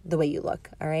change the way you look,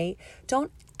 all right?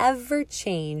 Don't ever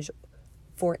change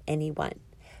for anyone,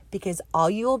 because all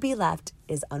you will be left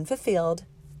is unfulfilled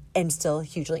and still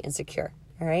hugely insecure,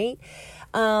 all right?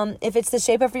 If it's the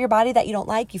shape of your body that you don't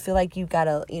like, you feel like you've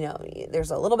got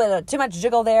there's a little bit of too much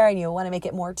jiggle there and you want to make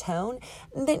it more tone,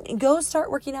 then go start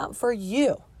working out for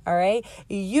you. All right.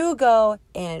 You go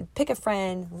and pick a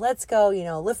friend. Let's go,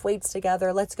 lift weights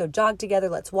together. Let's go jog together.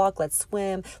 Let's walk. Let's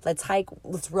swim. Let's hike.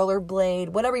 Let's rollerblade,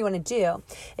 whatever you want to do.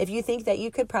 If you think that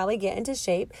you could probably get into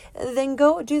shape, then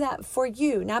go do that for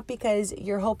you. Not because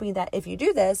you're hoping that if you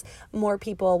do this, more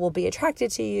people will be attracted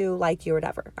to you, like you, or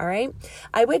whatever. All right.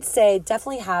 I would say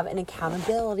definitely have an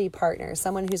accountability partner,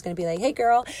 someone who's going to be like, hey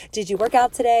girl, did you work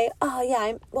out today? Oh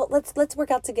yeah. Let's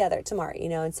work out together tomorrow,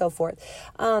 and so forth.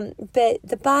 But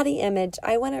the body image,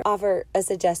 I want to offer a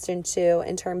suggestion too,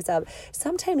 in terms of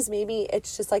sometimes maybe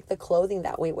it's just like the clothing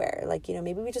that we wear. Like,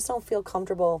 maybe we just don't feel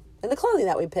comfortable in the clothing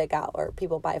that we pick out or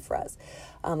people buy for us,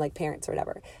 like parents or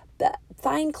whatever. But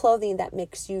find clothing that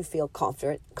makes you feel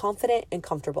confident and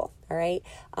comfortable. All right.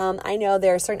 I know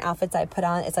there are certain outfits I put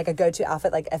on. It's like a go-to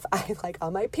outfit. Like if I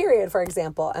on my period, for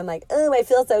example, I'm like, oh, I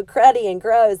feel so cruddy and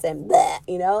gross and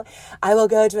bleh, I will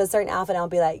go to a certain outfit and I'll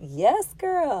be like, yes,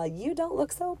 girl, you don't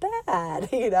look so bad,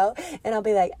 and I'll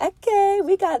be like, okay,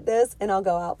 we got this. And I'll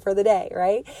go out for the day.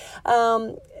 Right.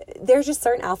 There's just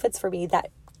certain outfits for me that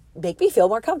make me feel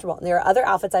more comfortable. And there are other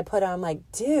outfits I put on. I'm like,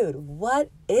 dude,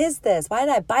 what is this? Why did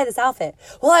I buy this outfit?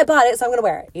 Well, I bought it, so I'm going to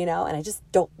wear it, and I just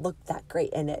don't look that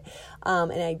great in it.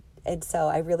 And so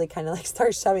I really kind of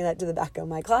start shoving that to the back of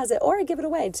my closet, or I give it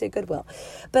away to Goodwill.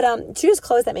 But choose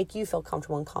clothes that make you feel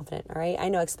comfortable and confident. All right. I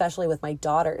know, especially with my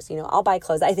daughters, I'll buy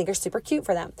clothes that I think are super cute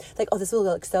for them. Like, oh, this will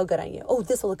look so good on you. Oh,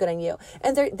 this will look good on you.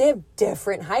 And they have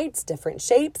different heights, different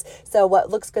shapes. So what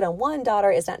looks good on one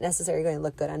daughter is not necessarily going to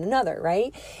look good on another.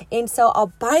 Right. And so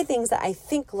I'll buy things that I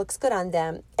think looks good on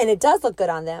them, and it does look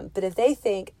good on them. But if they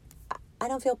think, I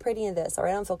don't feel pretty in this, or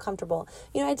I don't feel comfortable,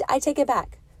 I take it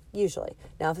back. Usually.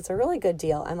 Now, if it's a really good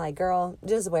deal, I'm like, girl,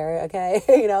 just wear it, okay?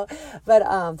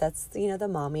 But that's, the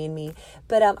mommy in me.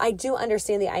 But I do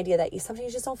understand the idea that you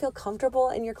sometimes just don't feel comfortable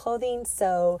in your clothing,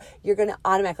 so you're going to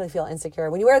automatically feel insecure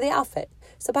when you wear the outfit.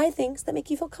 So buy things that make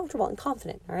you feel comfortable and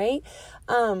confident, all right?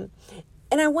 And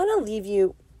I want to leave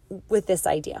you with this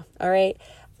idea, all right?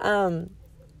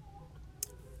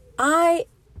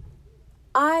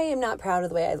 I am not proud of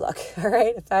the way I look, all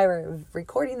right? If I were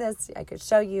recording this, I could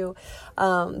show you.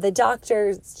 The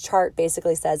doctor's chart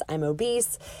basically says I'm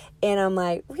obese, and I'm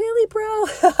like, really, bro?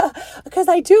 Because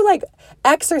I do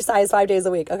exercise 5 days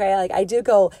a week, okay? I do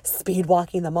go speed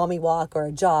walking, the mommy walk, or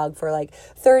a jog for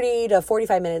 30 to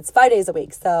 45 minutes, 5 days a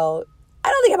week. So I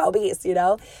don't think I'm obese,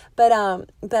 but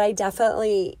I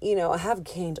definitely, have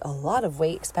gained a lot of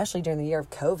weight, especially during the year of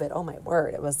COVID. Oh my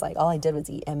word. It was all I did was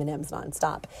eat M&Ms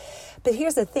nonstop. But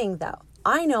here's the thing though.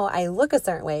 I know I look a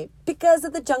certain way because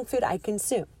of the junk food I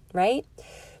consume, right?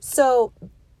 So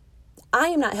I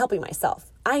am not helping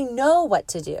myself. I know what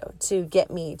to do to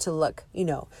get me to look,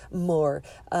 more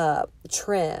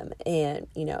trim and,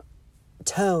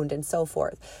 toned and so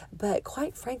forth. But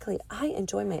quite frankly, I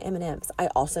enjoy my M&Ms. I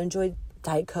also enjoy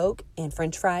Diet Coke and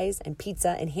French fries and pizza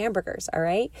and hamburgers. All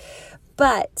right.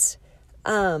 But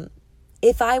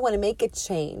if I want to make a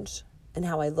change, and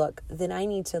how I look, then I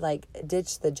need to like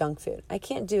ditch the junk food. I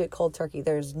can't do it cold turkey.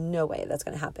 There's no way that's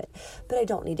going to happen. But I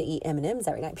don't need to eat M&Ms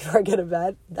every night before I go to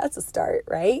bed. That's a start,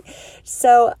 right?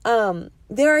 So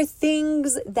there are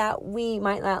things that we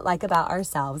might not like about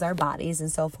ourselves, our bodies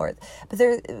and so forth.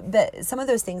 But some of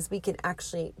those things we can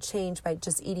actually change by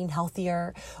just eating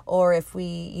healthier, or if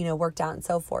we, worked out and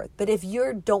so forth. But if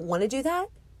you don't want to do that,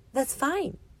 that's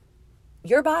fine.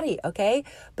 Your body, okay?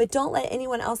 But don't let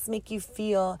anyone else make you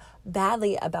feel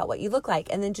badly about what you look like,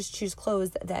 and then just choose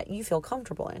clothes that you feel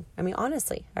comfortable in. I mean,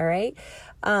 honestly, all right?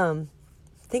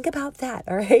 Think about that,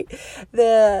 all right?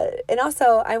 And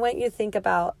also, I want you to think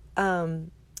about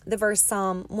the verse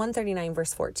Psalm 139,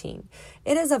 verse 14.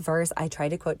 It is a verse I try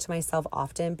to quote to myself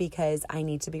often because I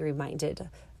need to be reminded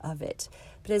of it.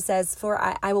 But it says, "For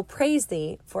I will praise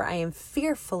thee, for I am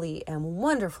fearfully and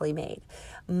wonderfully made.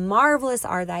 Marvelous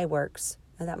are thy works,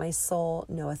 and that my soul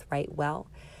knoweth right well."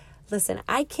 Listen,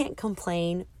 I can't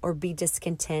complain or be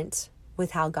discontent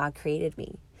with how God created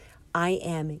me. I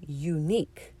am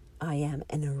unique. I am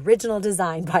an original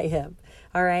design by him.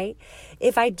 All right.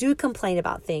 If I do complain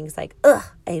about things like,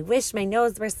 I wish my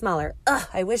nose were smaller.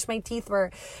 I wish my teeth were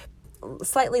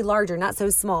slightly larger, not so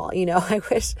small. I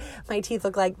wish my teeth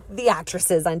looked like the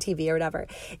actresses on TV or whatever.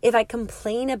 If I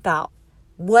complain about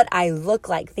what I look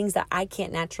like, things that I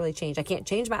can't naturally change. I can't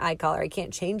change my eye color. I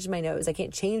can't change my nose. I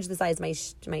can't change the size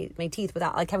of my teeth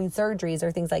without like having surgeries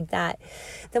or things like that.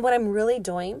 Then what I'm really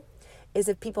doing is,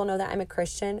 if people know that I'm a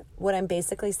Christian, what I'm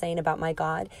basically saying about my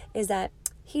God is that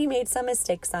he made some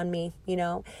mistakes on me,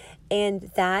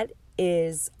 and that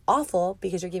is awful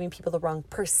because you're giving people the wrong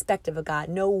perspective of God.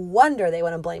 No wonder they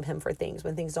want to blame him for things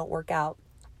when things don't work out.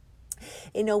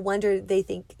 And no wonder they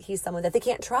think he's someone that they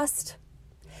can't trust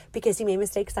because he made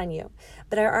mistakes on you.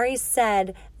 But I already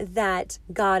said that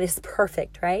God is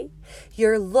perfect, right?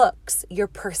 Your looks, your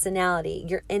personality,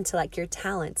 your intellect, your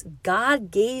talents,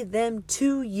 God gave them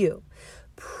to you.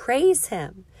 Praise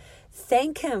him.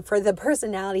 Thank him for the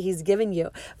personality he's given you,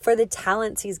 for the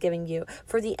talents he's giving you,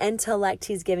 for the intellect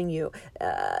he's giving you,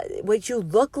 what you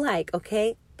look like,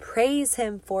 okay? Praise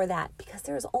him for that, because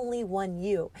there's only one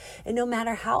you. And no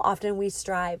matter how often we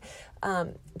strive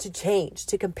to change,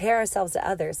 to compare ourselves to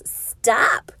others,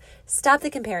 stop the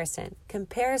comparison.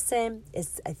 Comparison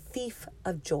is a thief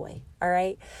of joy, all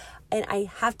right? And I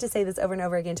have to say this over and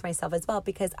over again to myself as well,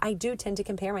 because I do tend to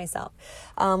compare myself.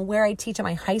 Where I teach at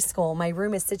my high school, my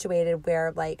room is situated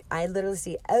where like I literally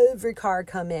see every car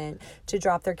come in to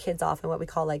drop their kids off in what we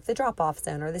call like the drop-off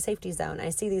zone or the safety zone.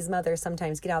 I see these mothers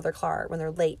sometimes get out of their car when they're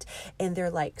late, and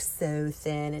they're like so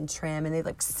thin and trim, and they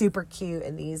look super cute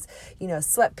in these,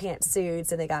 sweatpants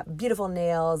suits, and they got beautiful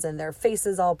nails, and their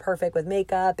faces all perfect with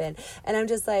makeup. And I'm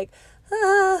just like,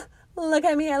 look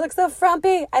at me. I look so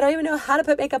frumpy. I don't even know how to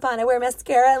put makeup on. I wear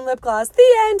mascara and lip gloss. The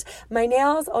end. My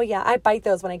nails, oh yeah, I bite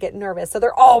those when I get nervous. So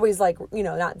they're always like,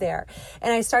 not there.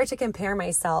 And I start to compare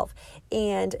myself,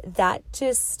 and that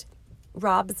just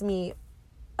robs me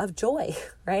of joy,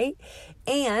 right?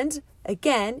 And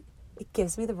again, it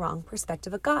gives me the wrong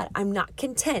perspective of God. I'm not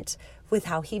content with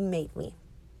how he made me.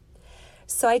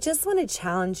 So I just want to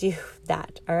challenge you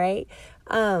that, all right?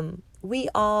 We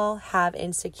all have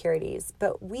insecurities,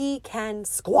 but we can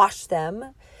squash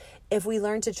them if we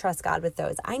learn to trust God with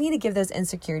those. I need to give those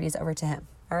insecurities over to him.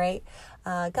 All right.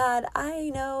 God,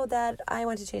 I know that I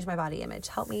want to change my body image.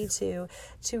 Help me to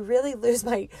really lose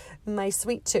my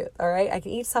sweet tooth. All right. I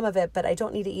can eat some of it, but I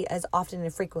don't need to eat as often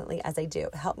and frequently as I do.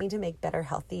 Help me to make better,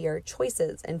 healthier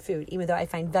choices in food, even though I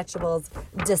find vegetables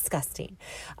disgusting.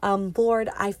 Lord,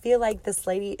 I feel like this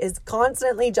lady is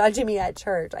constantly judging me at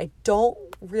church. I don't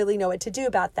really know what to do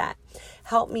about that.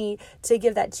 Help me to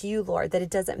give that to you, Lord, that it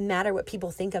doesn't matter what people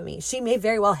think of me. She may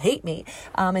very well hate me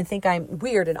and think I'm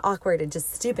weird and awkward and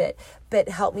just stupid, but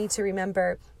help me to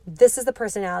remember this is the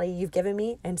personality you've given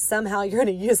me, and somehow you're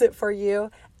going to use it for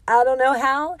you. I don't know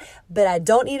how, but I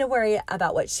don't need to worry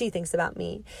about what she thinks about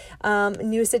me.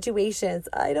 New situations.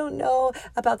 I don't know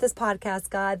about this podcast,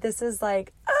 God. This is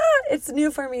like, it's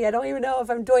new for me. I don't even know if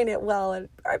I'm doing it well. And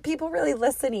are people really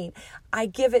listening? I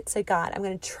give it to God. I'm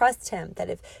going to trust him that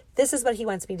if this is what he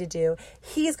wants me to do,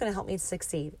 he's going to help me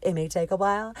succeed. It may take a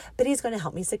while, but he's going to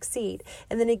help me succeed.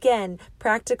 And then again,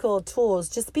 practical tools,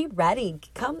 just be ready.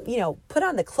 Come, put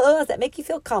on the clothes that make you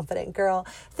feel confident, girl.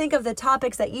 Think of the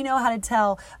topics that you know how to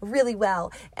tell really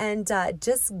well, and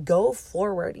just go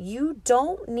forward. You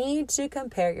don't need to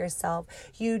compare yourself.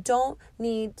 You don't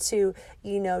need to,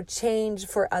 change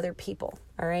for other people.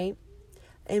 All right.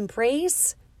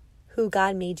 Embrace who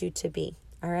God made you to be.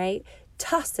 All right.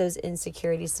 Toss those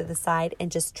insecurities to the side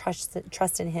and just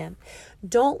trust in him.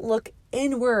 Don't look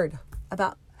inward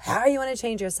about however you want to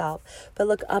change yourself, but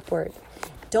look upward.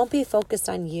 Don't be focused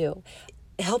on you.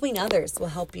 Helping others will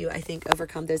help you, I think,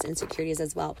 overcome those insecurities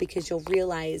as well, because you'll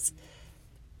realize,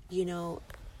 you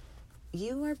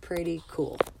are pretty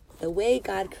cool. The way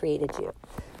God created you,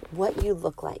 what you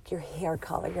look like, your hair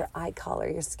color, your eye color,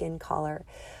 your skin color,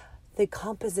 the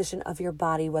composition of your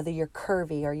body, whether you're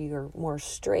curvy or you're more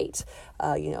straight,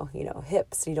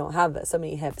 hips, you don't have so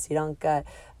many hips, you don't got,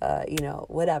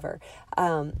 whatever.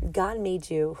 God made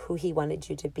you who he wanted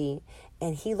you to be.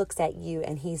 And he looks at you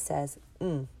and he says,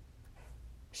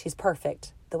 she's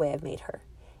perfect the way I've made her.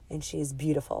 And she is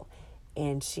beautiful.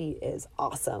 And she is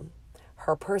awesome.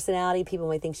 Her personality, people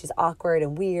might think she's awkward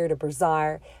and weird or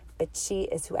bizarre, but she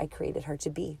is who I created her to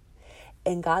be.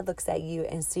 And God looks at you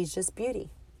and sees just beauty.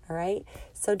 All right.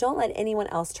 So don't let anyone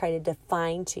else try to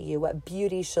define to you what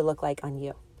beauty should look like on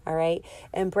you. All right.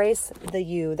 Embrace the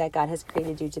you that God has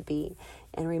created you to be.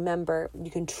 And remember,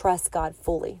 you can trust God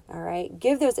fully. All right.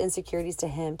 Give those insecurities to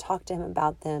him. Talk to him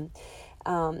about them,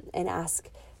 and ask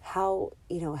how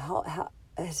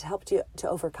has helped you to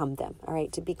overcome them, all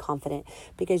right, to be confident,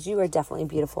 because you are definitely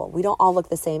beautiful. We don't all look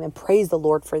the same, and praise the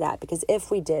Lord for that, because if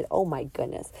we did, oh my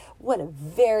goodness, what a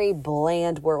very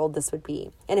bland world this would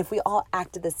be. And if we all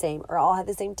acted the same or all had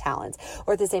the same talents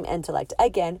or the same intellect,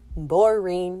 again,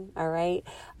 boring, all right?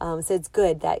 So it's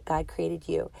good that God created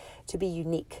you to be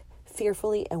unique,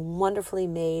 fearfully and wonderfully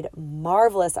made.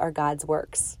 Marvelous are God's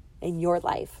works in your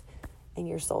life. And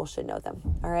your soul should know them.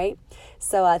 All right.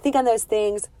 So think on those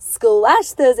things,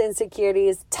 squash those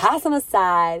insecurities, toss them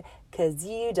aside, because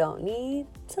you don't need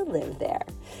to live there.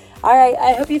 All right.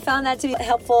 I hope you found that to be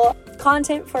helpful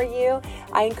content for you.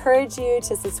 I encourage you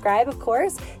to subscribe, of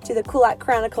course, to the Cool Out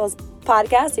Chronicles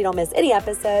podcast so you don't miss any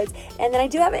episodes. And then I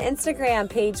do have an Instagram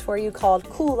page for you called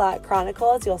Cool Out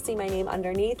Chronicles. You'll see my name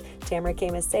underneath, Tamara K.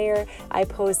 Masayer. I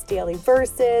post daily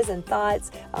verses and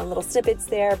thoughts, little snippets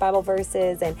there, Bible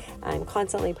verses, and I'm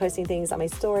constantly posting things on my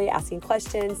story, asking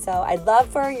questions. So I'd love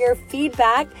for your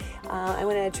feedback. I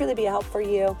want to truly be a help for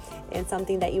you and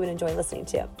something that you would enjoy listening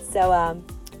to. So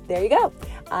there you go.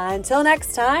 Until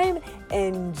next time,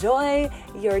 enjoy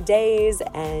your days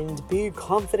and be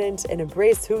confident and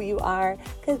embrace who you are,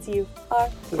 because you are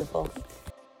beautiful.